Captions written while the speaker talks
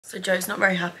So Joe's not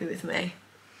very happy with me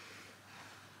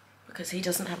because he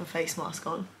doesn't have a face mask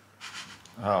on.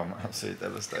 Oh, I'm absolutely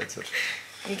devastated.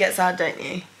 You get sad, don't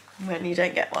you, when you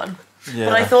don't get one? Yeah.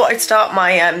 But I thought I'd start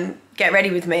my get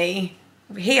ready with me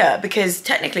here because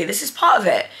technically this is part of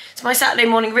it. It's my Saturday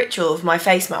morning ritual of my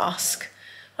face mask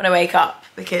when I wake up,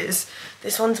 because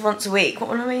this one's once a week. What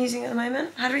one am I using at the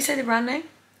moment? How do we say the brand name?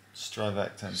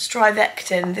 Strivectin.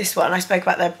 Strivectin, this one. I spoke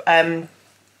about the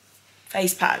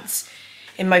face pads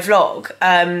in my vlog,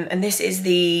 and this is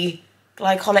the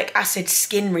glycolic acid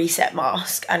skin reset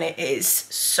mask, and it is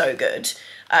so good.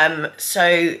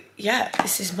 So yeah,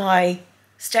 this is my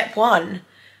step one.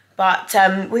 But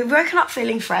we've woken up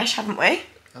feeling fresh, haven't we?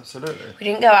 Absolutely. We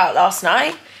didn't go out last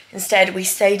night. Instead, we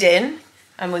stayed in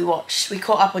and we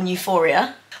caught up on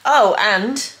Euphoria. Oh,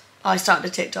 and I started a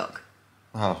TikTok.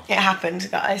 Oh. It happened,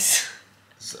 guys.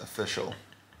 It's official.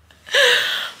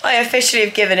 I officially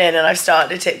have given in and I've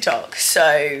started a TikTok,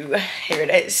 so here it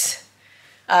is.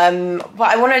 But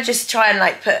I want to just try and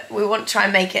we want to try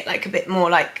and make it like a bit more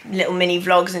like little mini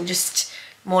vlogs and just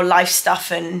more life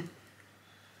stuff and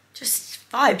just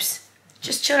vibes.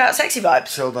 Just chilled out sexy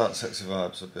vibes. Chilled out sexy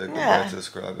vibes would be a good way to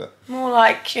describe it. More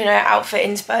like, you know, outfit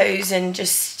inspos and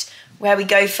just where we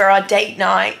go for our date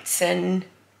nights and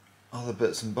other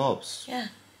bits and bobs. Yeah.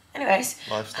 Anyways,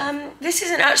 Lifestyle. this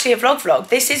isn't actually a vlog.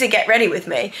 This is a get ready with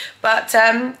me, but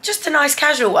just a nice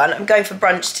casual one. I'm going for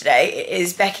brunch today. It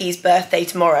is Becky's birthday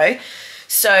tomorrow.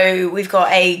 So we've got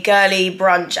a girly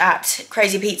brunch at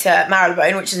Crazy Pizza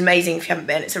Marylebone, which is amazing if you haven't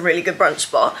been. It's a really good brunch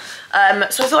spot.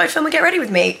 So I thought I'd film a get ready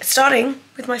with me, starting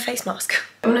with my face mask.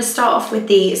 I'm gonna start off with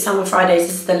the Summer Fridays.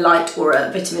 This is the Light Aura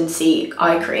Vitamin C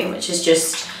Eye Cream, which is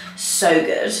just so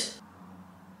good.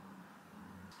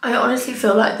 I honestly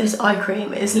feel like this eye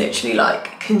cream is literally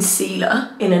like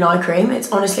concealer in an eye cream.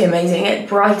 It's honestly amazing. It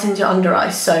brightens your under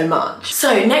eye so much.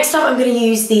 So next up I'm going to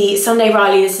use the Sunday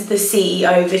Riley. This is the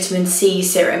CEO Vitamin C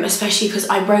Serum, especially because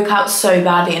I broke out so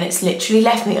badly and it's literally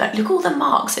left me like, look all the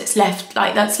marks it's left.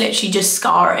 Like that's literally just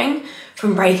scarring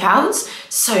from breakouts.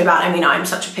 So bad. I mean, I'm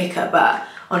such a picker, but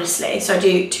honestly. So I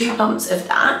do 2 pumps of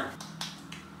that.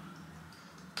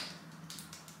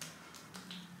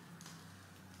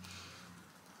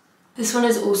 This one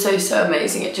is also so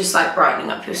amazing at just like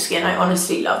brightening up your skin. I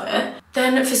honestly love it.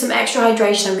 Then for some extra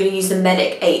hydration, I'm going to use the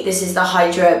Medic 8. This is the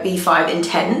Hydra B5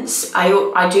 Intense.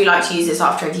 I do like to use this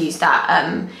after I've used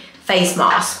that face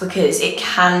mask because it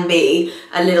can be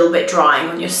a little bit drying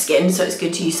on your skin. So it's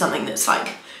good to use something that's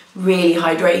like really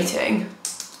hydrating.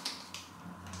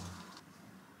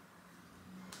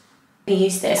 I'm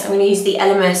going to use the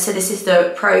Elemis, so this is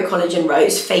the Pro Collagen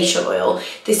Rose Facial Oil.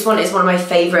 This one is one of my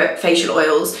favourite facial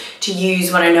oils to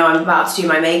use when I know I'm about to do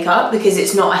my makeup because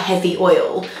it's not a heavy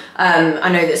oil.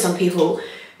 I know that some people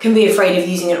can be afraid of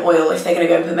using an oil if they're going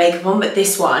to go put makeup on, but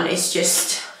this one is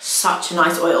just such a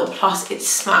nice oil, plus it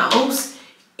smells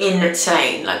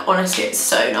insane. Like honestly, it's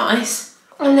so nice.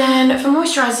 And then for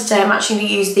moisturiser today, I'm actually going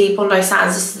to use the Bondi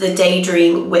Sands. This is the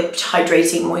Daydream Whipped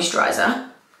Hydrating Moisturiser.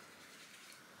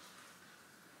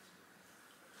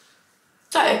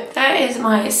 So that is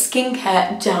my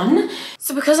skincare done.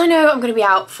 So because I know I'm going to be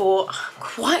out for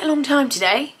quite a long time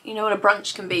today, you know what a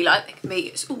brunch can be like, they can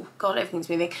be, oh god, everything's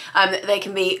moving, they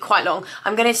can be quite long.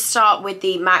 I'm going to start with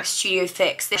the MAC Studio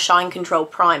Fix, the Shine Control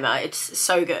Primer. It's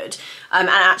so good and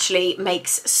actually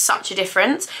makes such a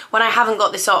difference. When I haven't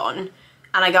got this on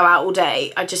and I go out all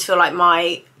day, I just feel like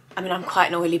I'm quite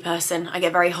an oily person. I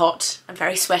get very hot, I'm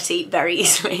very sweaty very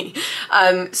easily.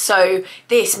 So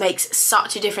this makes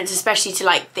such a difference, especially to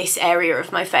like this area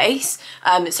of my face.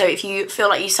 So if you feel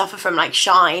like you suffer from like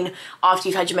shine after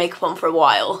you've had your makeup on for a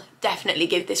while, definitely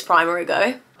give this primer a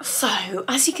go. So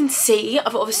as you can see,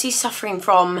 I've obviously suffering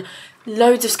from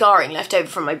loads of scarring left over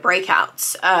from my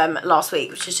breakouts last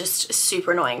week, which is just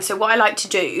super annoying. So what I like to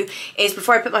do is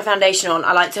before I put my foundation on,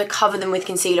 I like to cover them with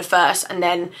concealer first, and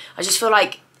then I just feel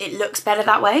like it looks better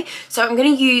that way. So I'm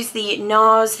going to use the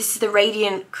NARS, this is the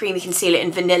Radiant Creamy Concealer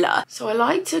in Vanilla. So I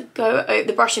like to go,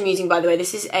 the brush I'm using by the way,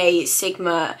 this is a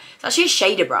Sigma, it's actually a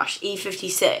shader brush,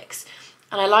 E56.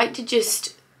 And I like to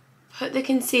just put the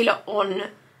concealer on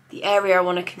the area I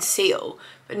want to conceal,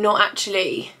 but not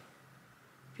actually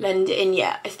blend it in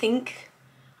yet. I think,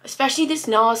 especially this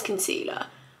NARS concealer,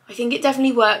 I think it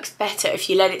definitely works better if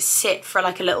you let it sit for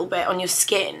like a little bit on your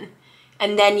skin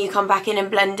and then you come back in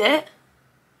and blend it.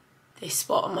 This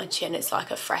spot on my chin is like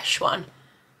a fresh one.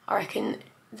 I reckon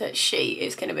that she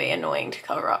is going to be annoying to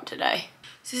cover up today.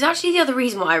 This is actually the other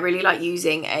reason why I really like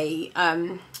using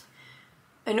an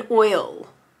oil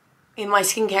in my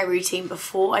skincare routine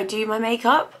before I do my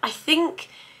makeup. I think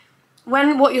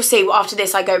what you'll see after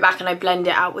this, I go back and I blend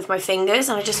it out with my fingers,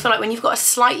 and I just feel like when you've got a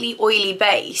slightly oily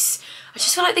base, I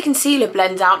just feel like the concealer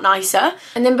blends out nicer.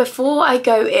 And then before I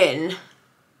go in,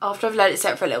 after I've let it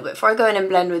set for a little bit, before I go in and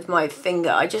blend with my finger,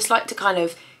 I just like to kind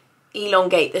of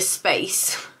elongate the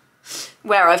space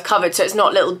where I've covered so it's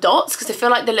not little dots, because I feel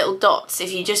like the little dots,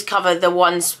 if you just cover the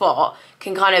one spot,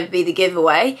 can kind of be the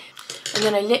giveaway. And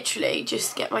then I literally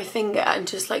just get my finger and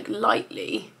just like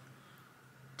lightly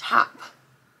tap.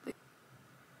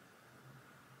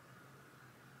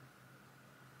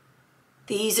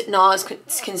 These NARS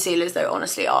concealers though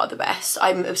honestly are the best.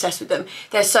 I'm obsessed with them.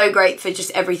 They're so great for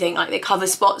just everything. Like, they cover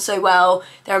spots so well.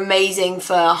 They're amazing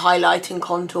for highlight and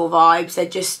contour vibes. They're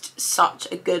just such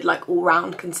a good like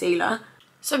all-round concealer.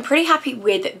 So I'm pretty happy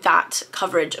with that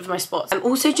coverage of my spots. I'm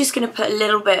also just going to put a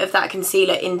little bit of that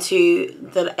concealer into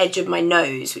the edge of my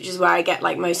nose, which is where I get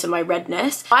like most of my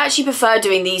redness. I actually prefer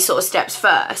doing these sort of steps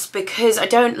first because I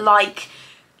don't like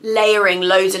layering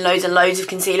loads and loads and loads of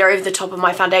concealer over the top of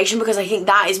my foundation, because I think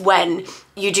that is when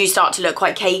you do start to look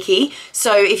quite cakey.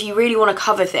 So if you really want to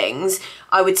cover things,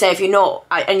 I would say, if you're not,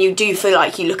 and you do feel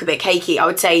like you look a bit cakey, I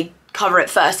would say cover it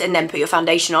first and then put your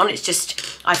foundation on. It's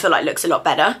just, I feel like looks a lot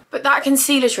better. But that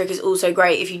concealer trick is also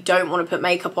great if you don't want to put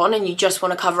makeup on and you just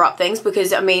want to cover up things,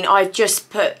 because I mean, I've just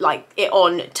put like it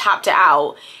on, tapped it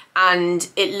out, and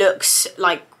it looks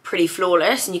like pretty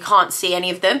flawless and you can't see any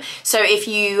of them. So if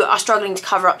you are struggling to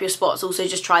cover up your spots, also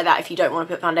just try that if you don't want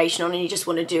to put foundation on and you just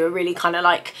want to do a really kind of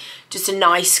like just a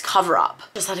nice cover up.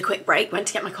 Just had a quick break, went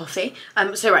to get my coffee.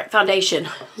 So right, foundation,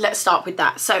 let's start with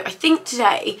that. So I think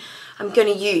today I'm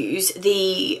going to use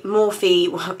the Morphe,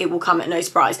 well, it will come at no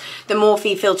surprise, the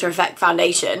Morphe Filter Effect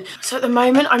foundation. So at the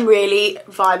moment I'm really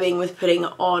vibing with putting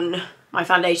on my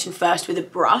foundation first with a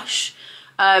brush.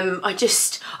 I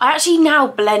actually now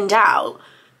blend out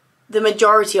the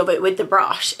majority of it with the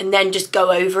brush and then just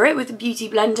go over it with the beauty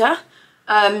blender,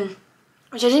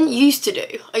 which I didn't used to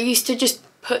do. I used to just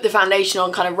put the foundation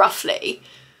on kind of roughly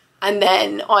and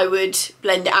then I would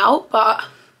blend it out, but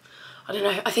I don't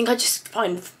know, I think I just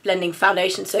find blending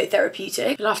foundation so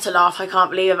therapeutic. I love to laugh, I can't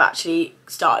believe I've actually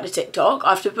started a TikTok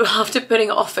after putting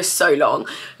it off for so long.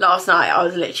 Last night I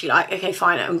was literally like, okay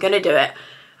fine, I'm gonna do it.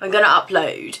 I'm gonna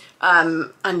upload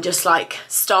and just like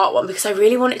start one, because I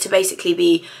really want it to basically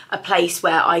be a place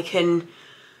where I can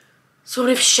sort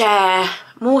of share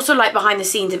more sort of like behind the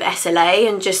scenes of SLA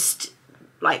and just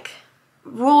like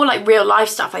raw like real life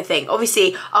stuff. I think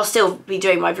obviously I'll still be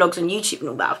doing my vlogs on YouTube and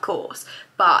all that, of course,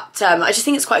 but I just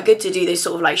think it's quite good to do those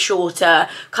sort of like shorter,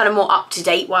 kind of more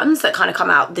up-to-date ones that kind of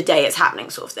come out the day it's happening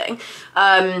sort of thing,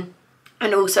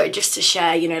 and also just to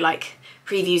share, you know, like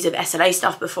previews of SLA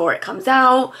stuff before it comes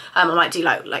out. I might do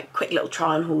like quick little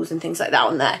try on hauls and things like that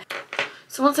on there.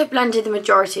 So once I've blended the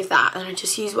majority of that, and I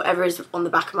just use whatever is on the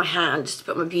back of my hand just to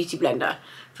put my beauty blender. I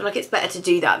feel like it's better to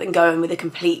do that than going with a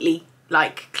completely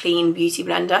like clean beauty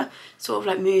blender. Sort of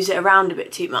like moves it around a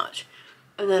bit too much.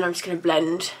 And then I'm just gonna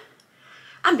blend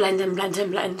and blend and blend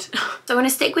and blend. So I'm gonna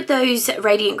stick with those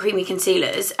Radiant Creamy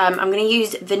Concealers. I'm gonna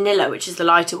use Vanilla, which is the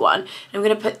lighter one. And I'm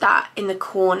gonna put that in the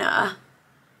corner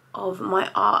of my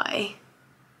eye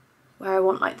where I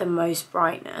want like the most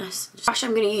brightness. The brush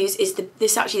I'm going to use is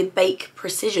this actually the Bake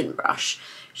Precision brush,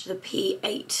 which is the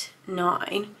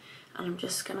P89, and I'm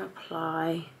just going to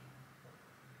apply.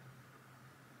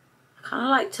 I kind of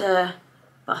like to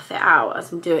buff it out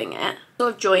as I'm doing it,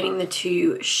 sort of joining the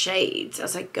two shades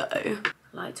as I go. I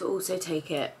like to also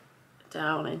take it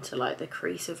down into like the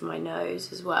crease of my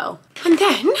nose as well. And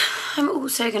then I'm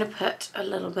also going to put a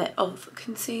little bit of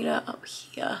concealer up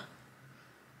here.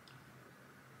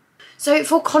 So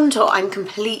for contour, I'm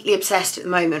completely obsessed at the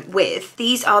moment with,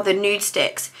 these are the Nude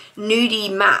Sticks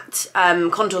Nudie Matte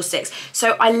contour sticks.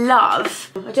 So I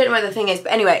love, I don't know where the thing is,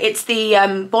 but anyway, it's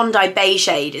the Bondi Bay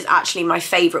shade is actually my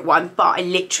favourite one, but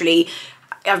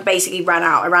I've basically ran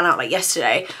out. I ran out like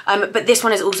yesterday. But this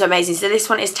one is also amazing. So this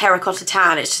one is Terracotta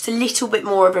Tan. It's just a little bit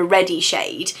more of a reddy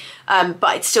shade,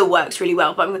 but it still works really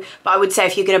well. But I would say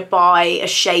if you're going to buy a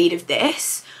shade of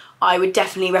this, I would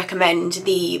definitely recommend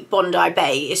the Bondi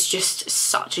Bay. It's just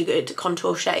such a good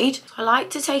contour shade. I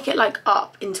like to take it like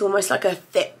up into almost like a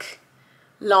thick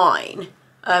line,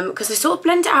 because I sort of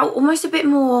blend it out almost a bit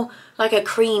more like a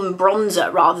cream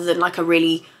bronzer rather than like a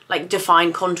really like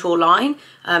defined contour line.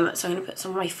 So I'm going to put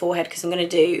some on my forehead because I'm going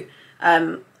to do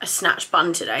a snatch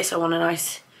bun today, so I want a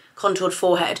nice contoured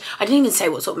forehead. I didn't even say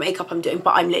what sort of makeup I'm doing,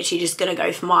 but I'm literally just going to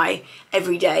go for my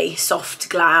everyday soft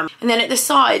glam. And then at the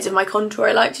sides of my contour,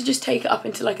 I like to just take it up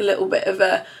into like a little bit of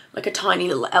a tiny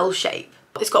little L shape.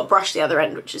 It's got brush the other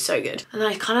end, which is so good. And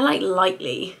then I kind of like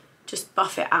lightly just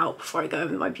buff it out before I go in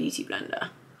with my beauty blender.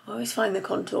 I always find the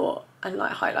contour and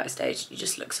like highlight stage, you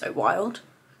just look so wild.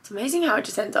 It's amazing how it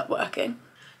just ends up working.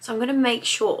 So I'm gonna make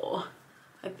sure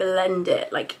I blend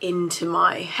it like into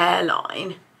my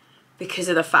hairline because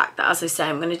of the fact that, as I say,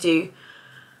 I'm gonna do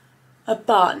a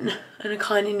bun and I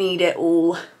kind of need it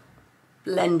all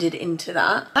blended into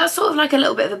that. That's sort of like a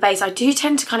little bit of a base. I do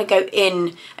tend to kind of go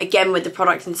in again with the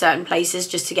product in certain places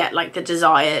just to get like the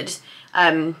desired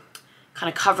kind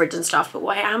of coverage and stuff. But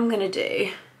what I am gonna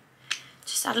do,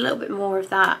 just add a little bit more of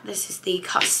that. This is the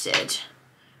Custard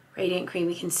Radiant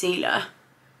Creamy Concealer.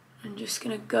 I'm just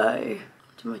gonna go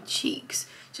to my cheeks,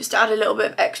 just to add a little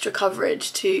bit of extra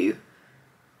coverage to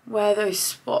where those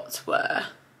spots were,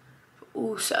 but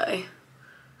also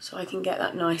so I can get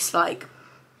that nice like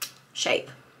shape.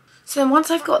 So then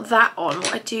once I've got that on,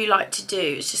 what I do like to do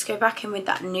is just go back in with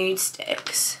that Nude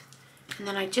Sticks, and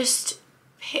then I just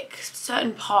pick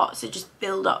certain parts that just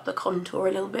build up the contour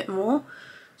a little bit more.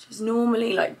 So it's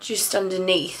normally like just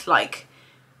underneath like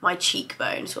my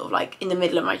cheekbone, sort of like in the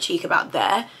middle of my cheek about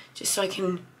there, just so I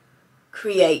can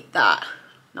create that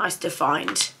nice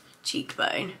defined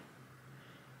cheekbone.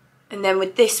 And then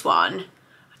with this one,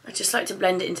 I just like to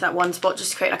blend it into that one spot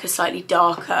just to create like a slightly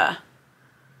darker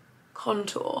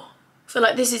contour. I feel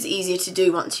like this is easier to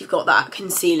do once you've got that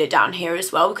concealer down here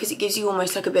as well, because it gives you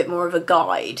almost like a bit more of a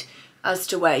guide as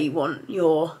to where you want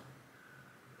your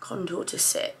contour to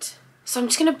sit. So I'm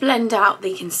just going to blend out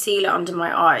the concealer under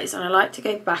my eyes, and I like to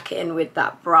go back in with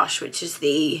that brush, which is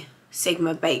the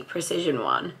Sigma Bake Precision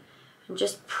one, and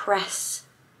just press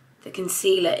the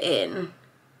concealer in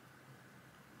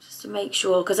just to make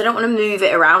sure, because I don't want to move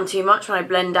it around too much when I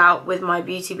blend out with my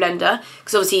beauty blender,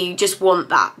 because obviously you just want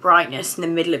that brightness in the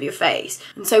middle of your face.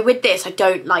 And so with this, I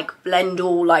don't like blend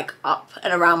all like up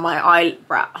and around my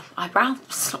eyebrow,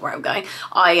 that's not where I'm going,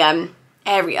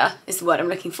 area is the word I'm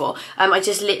looking for. I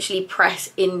just literally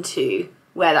press into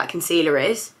where that concealer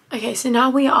is. Okay, so now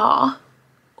we are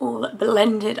all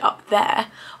blended up there.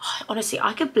 Oh, honestly,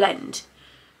 I could blend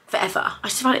forever. I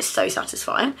just find it so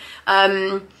satisfying.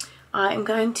 I'm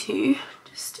going to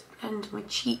just blend my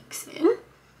cheeks in.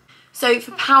 So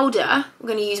for powder, I'm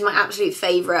going to use my absolute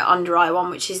favourite under eye one,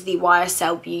 which is the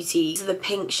YSL Beauty. This is the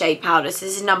pink shade powder. So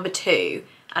this is number 2,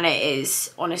 and it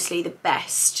is honestly the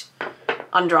best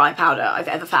under eye powder I've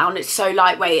ever found. It's so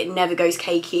lightweight, it never goes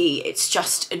cakey, it's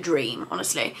just a dream,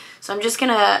 honestly. So I'm just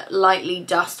gonna lightly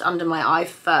dust under my eye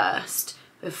first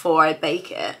before I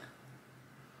bake it.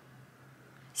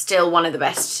 Still one of the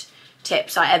best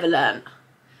tips I ever learned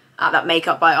at that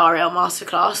Makeup by Ariel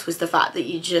masterclass was the fact that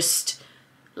you just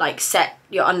like set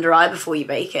your under eye before you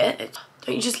bake it.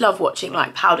 Don't you just love watching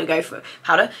like foundation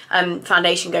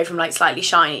go from like slightly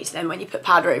shiny to then when you put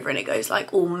powder over and it goes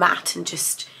like all matte and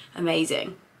just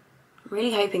amazing. I'm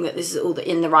really hoping that this is all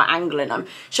in the right angle and I'm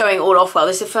showing it all off well.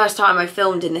 This is the first time I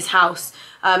filmed in this house,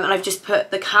 and I've just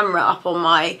put the camera up on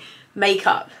my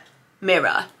makeup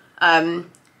mirror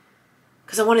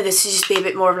because I wanted this to just be a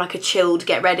bit more of like a chilled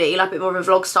get ready, like a bit more of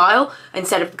a vlog style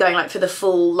instead of going like for the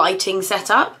full lighting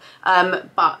setup.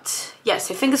 But yeah,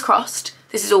 so fingers crossed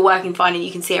this is all working fine and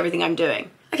you can see everything I'm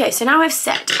doing. Okay, so now I've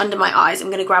set under my eyes, I'm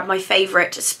going to grab my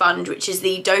favourite sponge, which is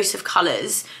the Dose of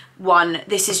Colours one.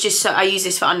 This is just so I use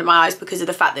this for under my eyes because of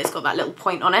the fact that it's got that little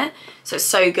point on it, so it's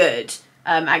so good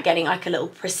at getting like a little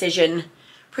precision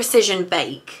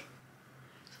bake.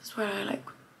 That's where I like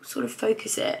sort of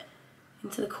focus it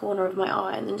into the corner of my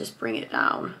eye and then just bring it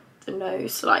down the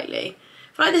nose slightly.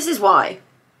 I feel like this is why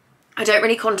I don't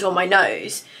really contour my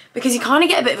nose, because you kind of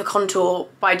get a bit of a contour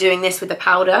by doing this with the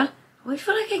powder. I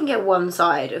feel like I can get one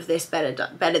side of this better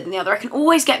than the other. I can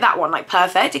always get that one like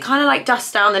perfect. It kind of like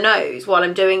dusts down the nose while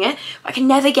I'm doing it. But I can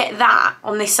never get that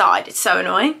on this side. It's so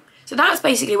annoying. So that's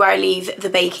basically where I leave the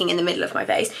baking in the middle of my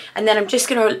face. And then I'm just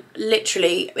going to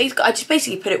literally, I just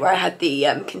basically put it where I had the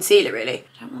concealer really.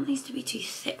 I don't want these to be too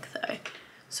thick though.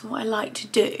 So what I like to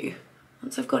do,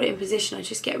 once I've got it in position, I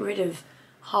just get rid of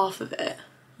half of it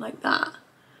like that.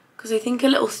 Because I think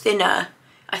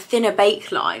a thinner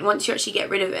bake line, once you actually get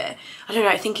rid of it, I don't know,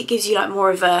 I think it gives you like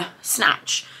more of a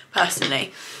snatch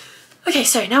personally. Okay,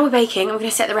 so now we're baking. I'm going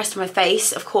to set the rest of my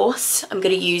face, of course. I'm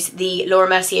going to use the Laura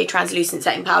Mercier translucent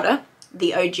setting powder,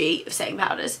 the OG of setting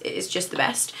powders. It is just the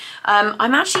best.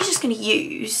 I'm actually just going to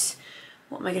use,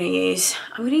 what am I going to use?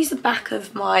 I'm going to use the back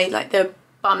of my, like the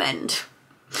bum end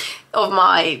of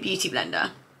my beauty blender.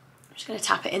 I'm just going to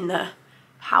tap it in the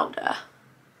powder.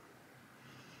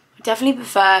 I definitely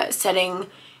prefer setting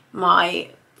my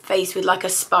face with like a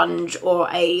sponge or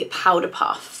a powder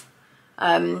puff.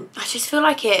 I just feel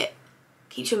like it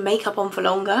keeps your makeup on for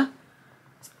longer.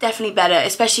 It's definitely better,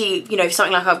 especially, you know,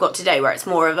 something like I've got today where it's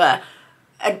more of a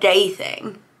day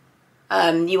thing.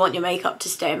 You want your makeup to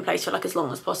stay in place for like as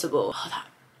long as possible. Oh, that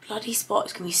bloody spot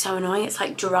is gonna be so annoying. It's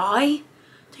like dry.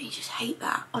 Don't you just hate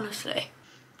that, honestly?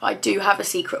 But I do have a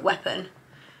secret weapon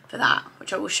for that,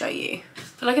 which I will show you.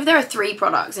 But like if there are 3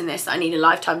 products in this that I need a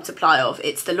lifetime supply of,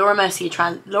 it's the Laura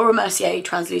Mercier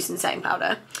translucent setting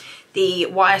powder, the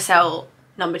YSL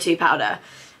No. 2 powder,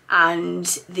 and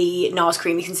the NARS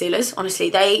creamy concealers. Honestly,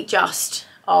 they just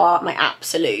are my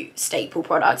absolute staple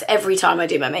products. Every time I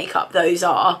do my makeup, those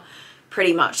are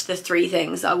pretty much the 3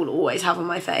 things I will always have on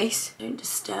my face. Don't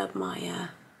disturb my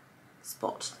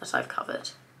spot that I've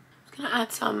covered. I'm gonna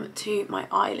add some to my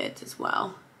eyelids as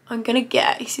well. I'm gonna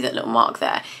get, you see that little mark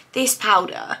there? This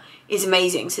powder is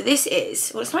amazing. So this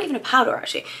is, well, it's not even a powder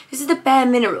actually. This is the Bare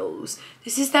Minerals.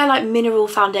 This is their like mineral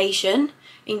foundation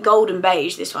in gold and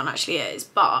beige, this one actually is,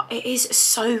 but it is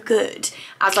so good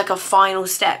as like a final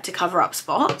step to cover up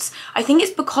spots. I think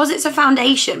it's because it's a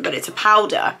foundation, but it's a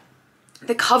powder.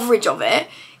 The coverage of it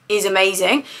is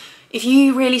amazing. If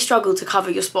you really struggle to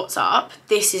cover your spots up,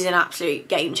 this is an absolute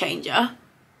game changer.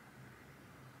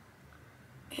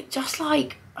 It just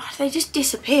like, they just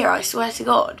disappear, I swear to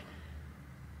God.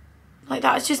 Like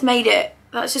that's just made it,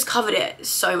 that's just covered it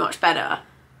so much better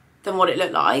than what it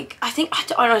looked like. I think,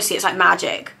 honestly, it's like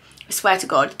magic. I swear to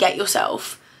God, get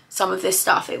yourself some of this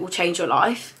stuff. It will change your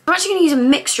life. I'm actually gonna use a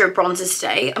mixture of bronzers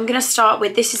today. I'm gonna start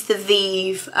with, this is the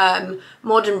Vive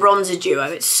Modern Bronzer Duo.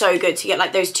 It's so good to get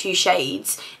like those 2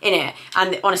 shades in it.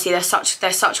 And honestly, they're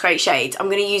such great shades. I'm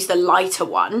gonna use the lighter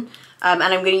one. And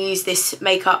I'm going to use this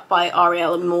Makeup by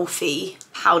Ariel Morphe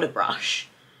powder brush.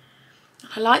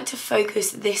 I like to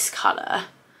focus this colour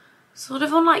sort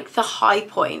of on like the high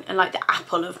point and like the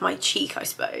apple of my cheek, I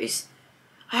suppose.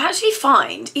 I actually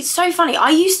find, it's so funny,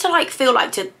 I used to like feel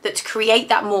like to create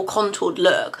that more contoured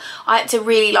look, I had to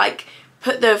really like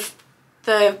put the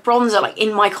bronzer like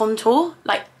in my contour,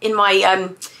 like in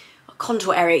my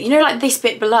contour area, you know, like this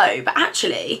bit below. But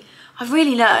actually, I've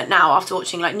really learned now after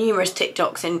watching like numerous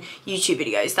TikToks and YouTube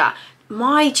videos that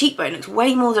my cheekbone looks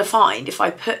way more defined if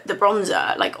I put the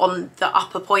bronzer like on the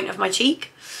upper point of my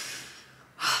cheek.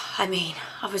 I mean,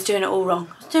 I was doing it all wrong.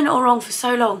 I was doing it all wrong for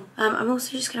so long. I'm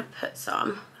also just gonna put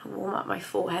some, warm up my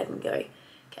forehead and go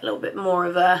get a little bit more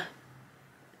of a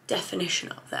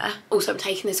definition up there. Also, I'm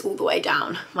taking this all the way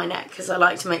down my neck because I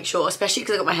like to make sure, especially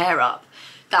because I got my hair up,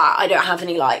 that I don't have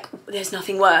any like, there's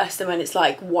nothing worse than when it's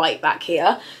like white back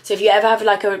here. So if you ever have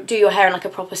like do your hair in like a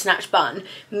proper snatch bun,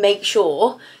 make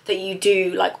sure that you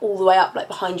do like all the way up like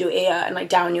behind your ear and like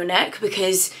down your neck,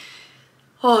 because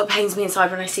oh, it pains me inside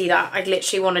when I see that. I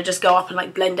literally want to just go up and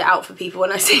like blend it out for people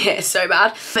when I see it. It's so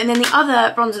bad. And then the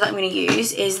other bronzer that I'm going to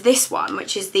use is this one,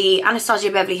 which is the Anastasia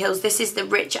Beverly Hills. This is the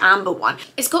Rich Amber one.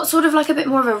 It's got sort of like a bit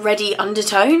more of a reddy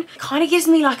undertone. It kind of gives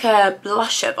me like a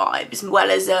blusher vibe as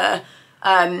well as a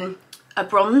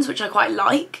bronze, which I quite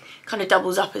like. Kind of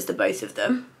doubles up as the both of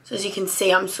them. So as you can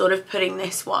see, I'm sort of putting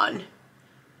this one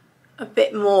a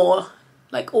bit more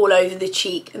like all over the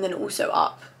cheek and then also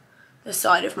up the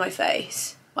side of my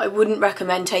face. But I wouldn't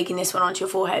recommend taking this one onto your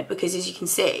forehead because, as you can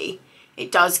see,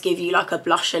 it does give you like a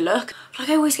blusher look. Like,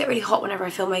 I always get really hot whenever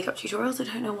I film makeup tutorials. I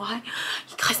don't know why.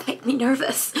 You guys make me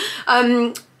nervous.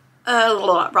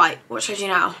 Right, what should I do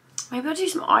now? Maybe I'll do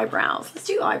some eyebrows. Let's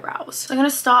do eyebrows. So I'm going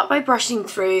to start by brushing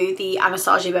through the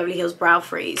Anastasia Beverly Hills Brow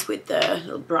Freeze with the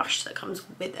little brush that comes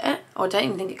with it. Oh, I don't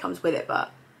even think it comes with it,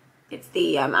 but it's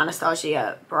the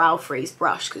Anastasia Brow Freeze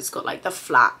brush because it's got like the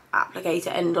flat applicator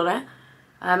end on it.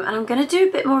 And I'm going to do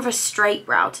a bit more of a straight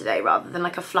brow today rather than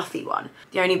like a fluffy one.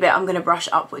 The only bit I'm going to brush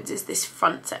upwards is this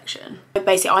front section. But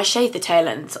basically, I shave the tail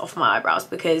ends off my eyebrows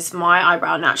because my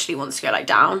eyebrow naturally wants to go like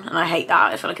down, and I hate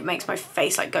that. I feel like it makes my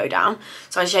face like go down.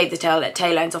 So I shave the tail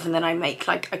ends off, and then I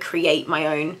create my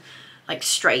own like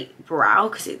straight brow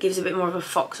because it gives a bit more of a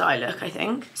fox eye look, I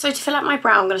think. So to fill out my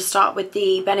brow, I'm going to start with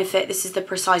the Benefit. This is the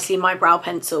Precisely My Brow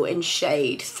Pencil in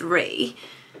shade 3.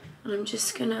 And I'm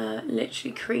just going to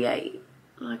literally create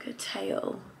like a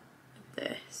tail of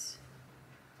this.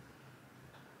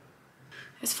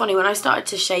 It's funny, when I started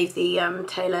to shave the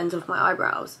tail ends of my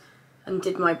eyebrows and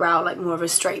did my brow like more of a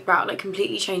straight brow, like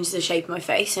completely changed the shape of my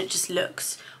face, and it just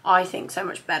looks, I think, so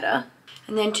much better.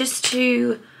 And then just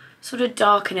to sort of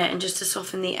darken it and just to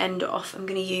soften the end off, I'm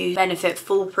going to use Benefit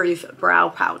Foolproof Brow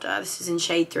Powder. This is in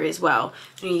shade 3 as well.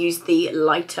 I'm going to use the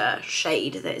lighter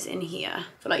shade that is in here.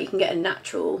 I feel like you can get a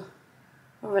natural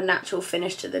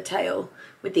finish to the tail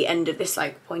with the end of this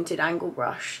like pointed angle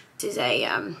brush. This is a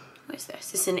what is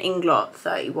this? This is an Inglot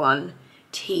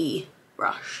 31T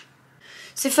brush.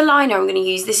 So for liner, I'm going to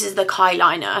use, this is the Kai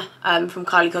liner from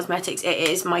Kylie Cosmetics. It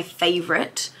is my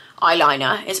favourite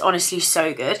eyeliner. It's honestly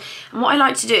so good. And what I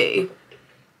like to do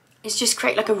is just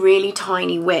create like a really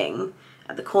tiny wing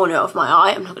at the corner of my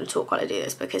eye. I'm not going to talk while I do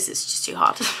this because it's just too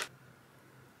hard.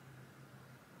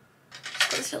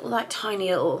 Got this little like tiny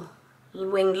little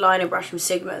winged liner brush from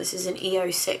Sigma. This is an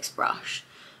EO6 brush.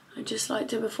 I just like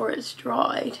to, before it's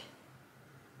dried,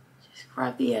 just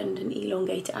grab the end and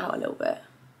elongate it out a little bit.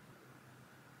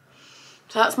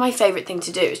 So that's my favourite thing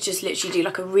to do, is just literally do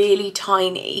like a really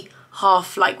tiny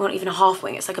half, like not even a half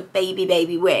wing, it's like a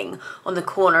baby wing on the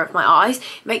corner of my eyes.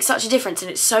 It makes such a difference and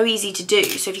it's so easy to do.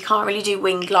 So if you can't really do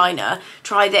winged liner,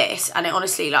 try this, and it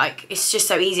honestly, like, it's just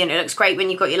so easy, and it looks great when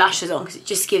you've got your lashes on because it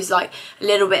just gives like a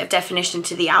little bit of definition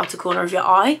to the outer corner of your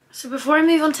eye. So before I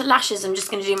move on to lashes, I'm just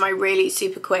going to do my really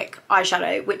super quick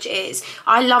eyeshadow, which is,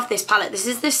 I love this palette. This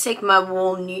is the Sigma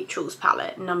Warm Neutrals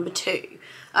palette, number 2.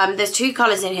 There's 2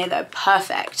 colours in here that are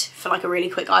perfect for like a really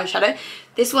quick eyeshadow.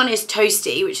 This one is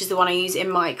Toasty, which is the one I use in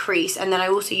my crease, and then I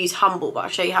also use Humble, but I'll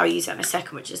show you how I use that in a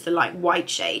second, which is the like white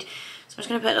shade. So I'm just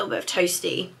going to put a little bit of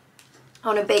Toasty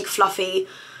on a big fluffy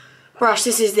brush.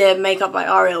 This is the Makeup by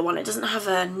Ariel one. It doesn't have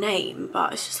a name,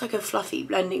 but it's just like a fluffy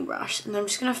blending brush, and then I'm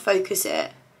just going to focus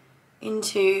it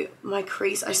into my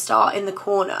crease. I start in the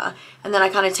corner and then I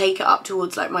kind of take it up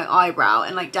towards like my eyebrow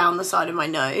and like down the side of my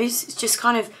nose. It's just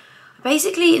kind of,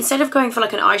 basically, instead of going for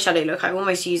like an eyeshadow look, I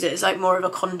almost use it as like more of a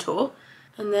contour.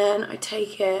 And then I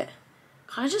take it,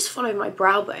 kind of just follow my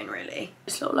brow bone really.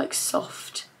 This little like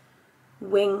soft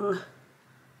wing.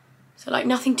 So like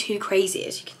nothing too crazy,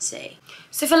 as you can see.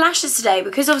 So for lashes today,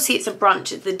 because obviously it's a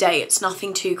brunch of the day, it's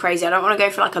nothing too crazy. I don't want to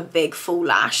go for like a big full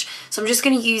lash. So I'm just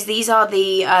going to use, these are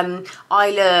the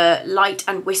Isla Light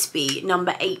and Wispy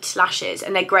number 8 lashes.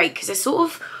 And they're great because they're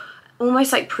sort of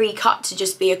almost like pre-cut to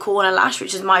just be a corner lash,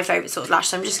 which is my favourite sort of lash.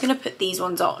 So I'm just going to put these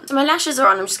ones on. So my lashes are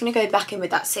on. I'm just going to go back in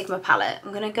with that Sigma palette.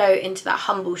 I'm going to go into that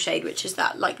Humble shade, which is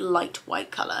that like light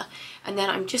white colour. And then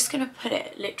I'm just going to put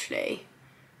it literally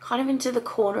kind of into the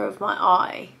corner of my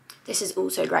eye. This is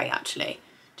also great actually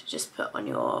to just put on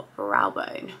your brow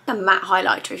bone. A matte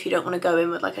highlighter if you don't want to go in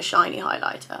with like a shiny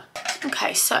highlighter.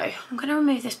 Okay, so I'm going to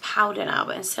remove this powder now,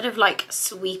 but instead of like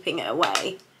sweeping it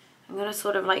away, I'm going to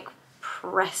sort of like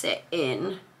press it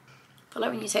in. I feel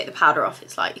like when you take the powder off,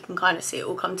 it's like you can kind of see it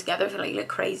all come together. I feel like you look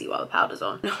crazy while the powder's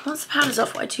on. Now, once the powder's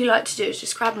off, what I do like to do is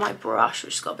just grab my brush,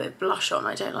 which has got a bit of blush on.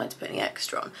 I don't like to put any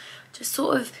extra on. Just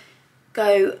sort of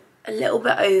go a little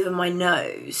bit over my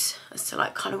nose as to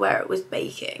like kind of where it was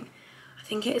baking. I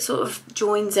think it sort of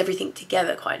joins everything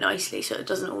together quite nicely so it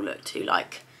doesn't all look too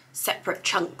like separate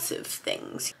chunks of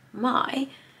things. My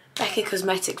Becca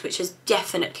Cosmetics, which has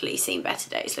definitely seen better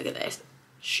days. Look at this.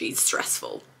 She's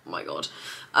stressful. Oh my god.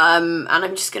 And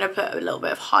I'm just going to put a little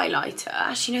bit of highlighter.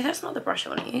 Actually, no, that's not the brush I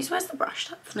want to use. Where's the brush?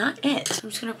 That's not it.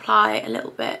 I'm just going to apply a little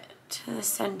bit to the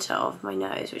centre of my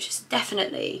nose, which is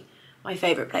definitely my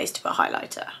favourite place to put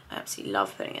highlighter. I absolutely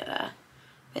love putting it there.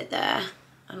 A bit there,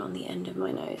 and on the end of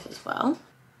my nose as well.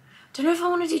 Don't know if I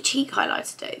want to do cheek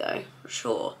highlighter today though, for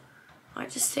sure. I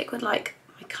might just stick with like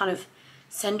my kind of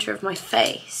centre of my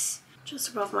face, just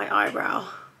above my eyebrow,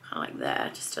 kind of like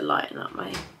there, just to lighten up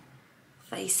my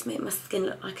face, make my skin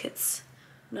look like it's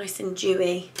nice and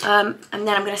dewy. And then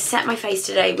I'm going to set my face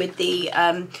today with the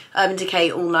Urban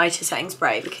Decay All Nighter Setting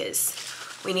Spray because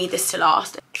we need this to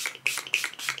last.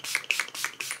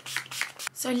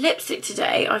 So lipstick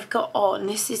today I've got on,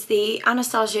 this is the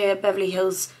Anastasia Beverly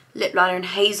Hills Lip Liner in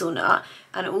Hazelnut,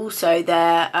 and also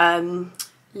their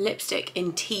lipstick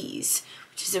in Tease,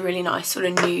 which is a really nice sort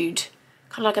of nude,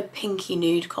 kind of like a pinky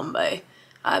nude combo.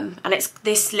 And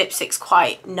this lipstick's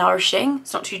quite nourishing,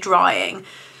 it's not too drying,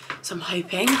 so I'm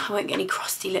hoping I won't get any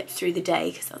crusty lips through the day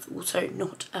because that's also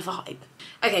not a vibe.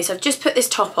 Okay, so I've just put this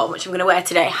top on, which I'm going to wear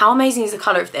today. How amazing is the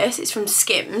colour of this? It's from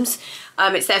Skims.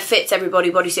 It's their Fits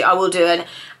Everybody bodysuit. I will do an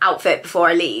outfit before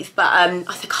I leave, but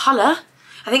the colour,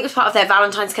 I think it was part of their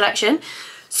Valentine's collection.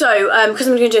 So, because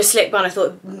I'm going to do a slick bun, I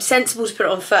thought it was sensible to put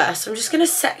it on first. So I'm just going to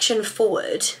section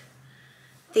forward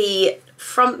the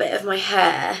front bit of my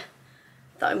hair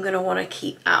that I'm going to want to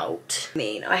keep out. I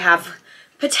mean, I have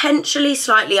potentially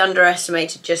slightly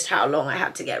underestimated just how long I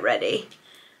had to get ready.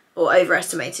 Or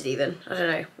overestimated even, I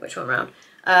don't know which one round.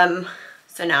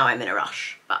 So now I'm in a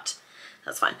rush, but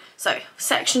that's fine. So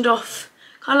sectioned off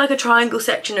kind of like a triangle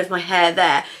section of my hair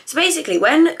there. So basically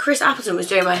when Chris Appleton was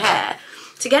doing my hair,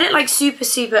 to get it like super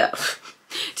slick,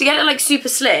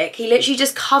 he literally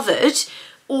just covered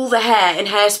all the hair in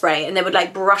hairspray and then would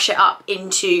like brush it up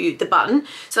into the bun.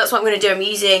 So that's what I'm going to do. I'm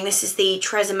using, this is the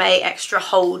Tresemme Extra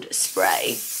Hold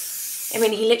Spray. I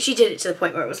mean, he literally did it to the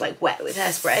point where it was like wet with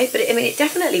hairspray, but I mean, it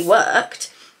definitely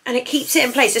worked and it keeps it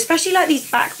in place, especially like these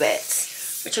back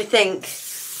bits, which I think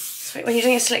when you're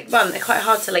doing a slick bun, they're quite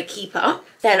hard to like keep up.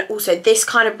 Then also this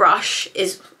kind of brush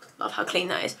is Love how clean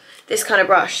that is. This kind of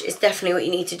brush is definitely what you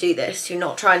need to do this. Do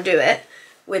not try and do it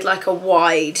with like a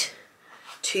wide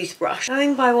toothbrush.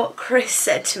 Going by what Chris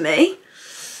said to me,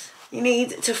 you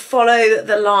need to follow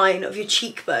the line of your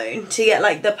cheekbone to get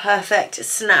like the perfect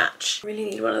snatch. Really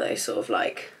need one of those sort of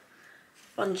like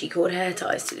bungee cord hair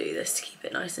ties to do this, to keep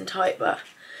it nice and tight, but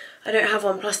I don't have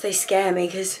one, plus they scare me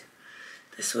because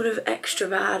they're sort of extra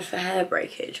bad for hair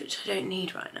breakage, which I don't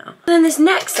need right now. And then this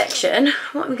next section,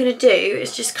 what I'm gonna do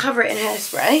is just cover it in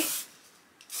hairspray.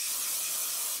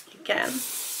 Again.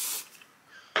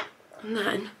 And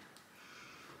then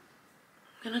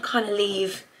I'm gonna kind of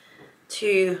leave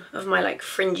two of my like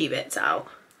fringy bits out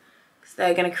because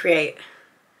they're gonna create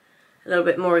a little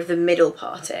bit more of the middle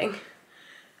parting.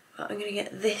 But I'm gonna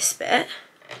get this bit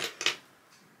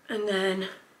and then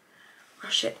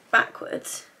brush it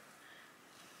backwards.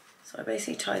 So I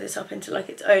basically tie this up into like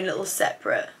its own little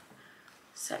separate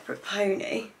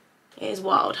pony. It is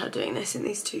wild how doing this in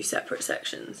these two separate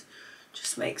sections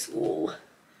just makes all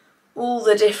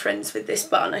the difference with this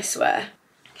bun, I swear.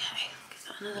 Okay, give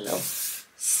that another little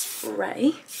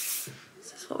spray. This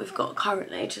is what we've got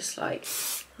currently, just like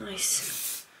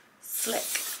nice slick.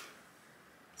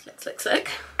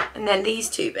 And then these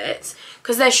two bits,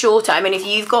 because they're shorter, I mean if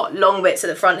you've got long bits at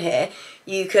the front here,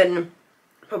 you can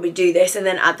probably do this and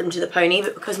then add them to the pony,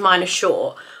 but because mine are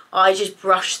short, I just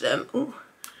brush them. Ooh.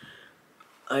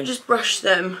 I just brush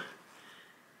them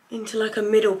into like a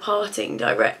middle parting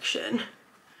direction.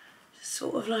 Just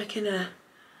sort of like in a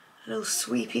little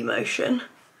sweepy motion.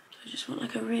 I just want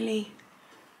like a really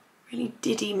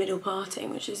diddy middle parting,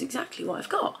 which is exactly what I've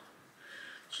got,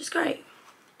 which is great.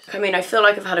 I mean, I feel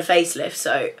like I've had a facelift,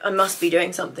 so I must be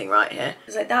doing something right here.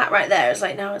 It's like that right there, it's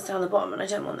like now it's down the bottom and I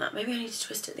don't want that. Maybe I need to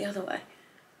twist it the other way.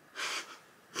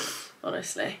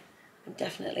 Honestly, I'm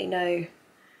definitely no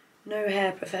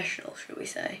hair professional, should we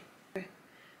say.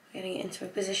 Getting it into a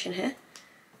position here.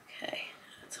 Okay,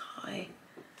 let's tie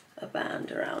a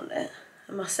band around it.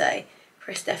 I must say,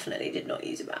 Chris definitely did not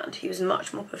use a band. He was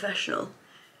much more professional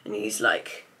and used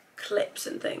like clips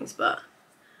and things, but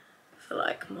I feel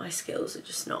like my skills are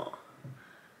just not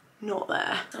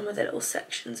there. Some of the little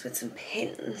sections with some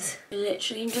pins.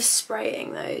 Literally, I'm just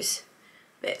spraying those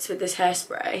bits with this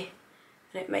hairspray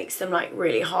and it makes them like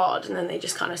really hard, and then they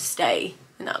just kind of stay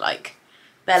in that like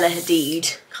Bella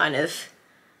Hadid kind of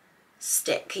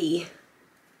sticky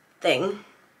thing.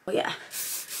 Oh yeah.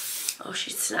 Oh,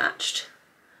 she's snatched.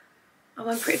 Oh,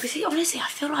 I'm pretty busy. Honestly, I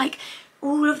feel like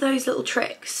all of those little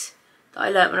tricks that I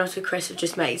learnt when I was with Chris have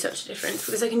just made such a difference,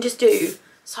 because I can just do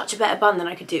such a better bun than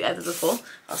I could do ever before.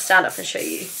 I'll stand up and show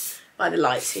you by the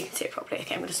light so you can see it properly.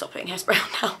 Okay, I'm gonna stop putting hairspray on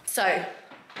now. So,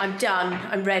 I'm done,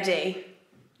 I'm ready.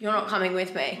 You're not coming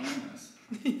with me.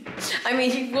 I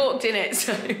mean, you've walked in it,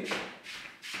 so you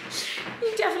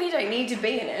definitely don't need to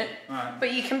be in it. Right.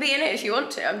 But you can be in it if you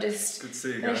want to. I'm just good to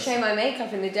see you gonna guys. show my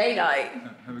makeup in the daylight.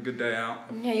 Have a good day out.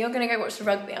 Yeah, you're gonna go watch the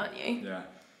rugby, aren't you? Yeah.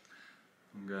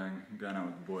 I'm going out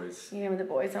with the boys. You're going with the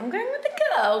boys, I'm going with the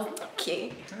girls.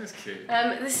 Cute. That is cute.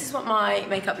 This is what my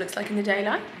makeup looks like in the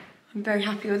daylight. I'm very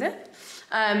happy with it.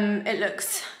 It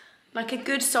looks like a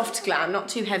good soft glam, not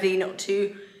too heavy, not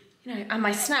too, you know, and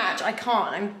my snatch, I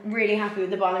can't. I'm really happy with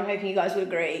the bun. I'm hoping you guys will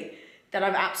agree that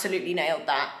I've absolutely nailed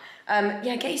that.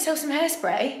 Yeah, get yourself some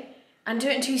hairspray and do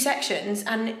it in 2 sections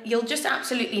and you'll just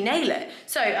absolutely nail it.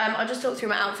 So I'll just talk through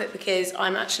my outfit because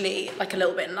I'm actually like a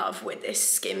little bit in love with this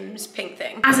Skims pink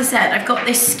thing. As I said, I've got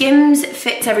this Skims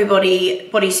Fits Everybody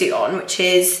bodysuit on, which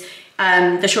is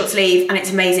the short sleeve, and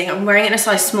it's amazing. I'm wearing it in a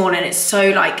size small and it's so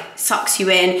like sucks you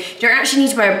in. You don't actually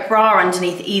need to wear a bra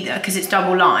underneath either because it's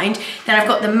double lined. Then I've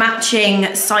got the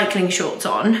matching cycling shorts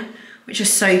on, which are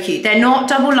so cute. They're not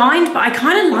double lined, but I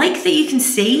kind of like that you can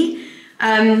see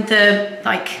the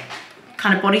like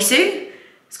kind of bodysuit.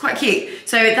 It's quite cute.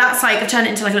 So that's like, I've turned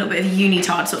it into like a little bit of a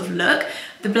unitard sort of look.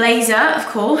 The blazer, of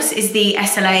course, is the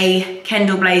SLA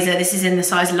Kendall blazer. This is in the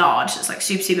size large. It's like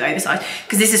super, super oversized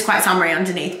because this is quite summery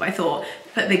underneath, but I thought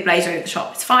put a big blazer over the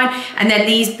top, it's fine. And then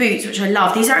these boots, which I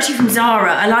love, these are actually from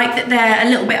Zara. I like that they're a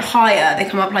little bit higher. They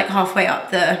come up like halfway up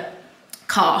the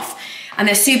calf and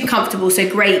they're super comfortable. So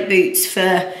great boots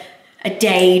for a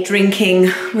day drinking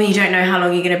when you don't know how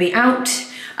long you're gonna be out.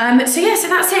 So yeah, so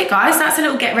that's it guys. That's a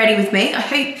little get ready with me. I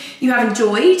hope you have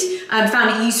enjoyed,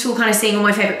 found it useful kind of seeing all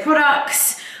my favorite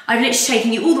products. I've literally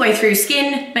taken you all the way through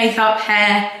skin, makeup,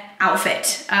 hair, outfit.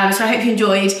 So I hope you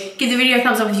enjoyed. Give the video a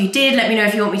thumbs up if you did. Let me know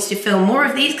if you want me to film more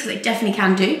of these because I definitely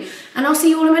can do. And I'll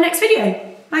see you all in my next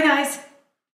video. Bye guys.